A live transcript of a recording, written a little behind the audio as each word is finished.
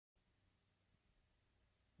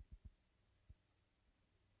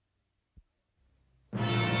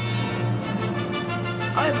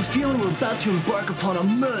a feeling we're about to embark upon a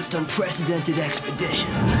most unprecedented expedition.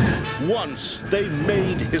 Once they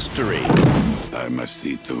made history. I must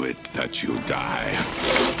see to it that you die.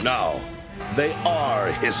 Now, they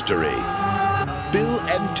are history. Bill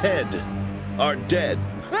and Ted are dead.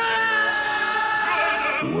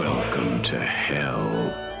 Welcome to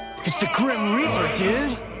hell. It's the Grim Reaper,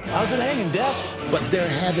 dude. How's it hanging, Death? But they're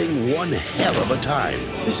having one hell of a time.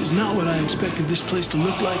 This is not what I expected this place to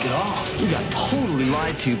look like at all. We got totally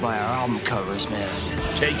lied to by our album covers, man.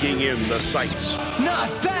 Taking in the sights.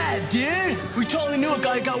 Not bad, dude. We totally knew a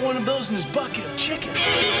guy got one of those in his bucket of chicken.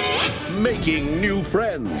 Making new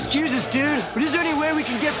friends. Excuse us, dude, but is there any way we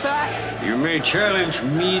can get back? You may challenge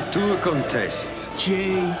me to a contest.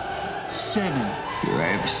 J7. You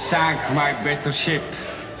have sunk my battleship.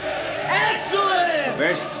 Excellent!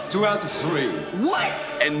 Best 2 out of 3. What?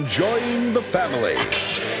 Enjoying the family.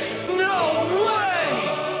 No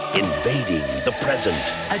way! Invading the present.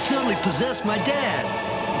 I totally possessed my dad.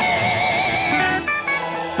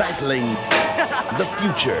 Battling the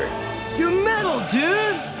future. You're metal,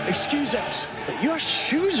 dude! Excuse us, but your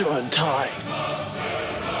shoes are untied.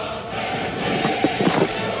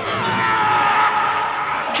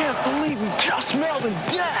 Can't believe we just smelled in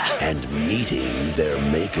death. And meeting their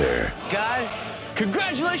maker. God,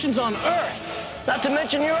 congratulations on Earth! Not to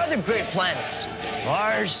mention your other great planets.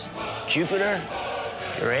 Mars, Jupiter,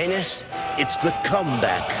 Uranus. It's the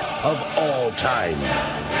comeback of all time.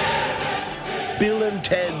 Bill and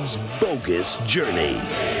Ted's Bogus Journey.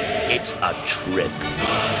 It's a trip.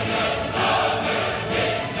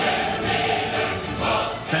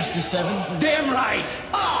 Best of 7? Damn right!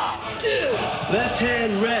 Ah, dude! Left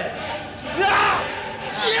hand red. Ah!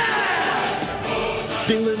 Yeah!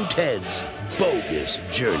 Bill and Ted's Bogus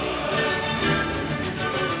Journey.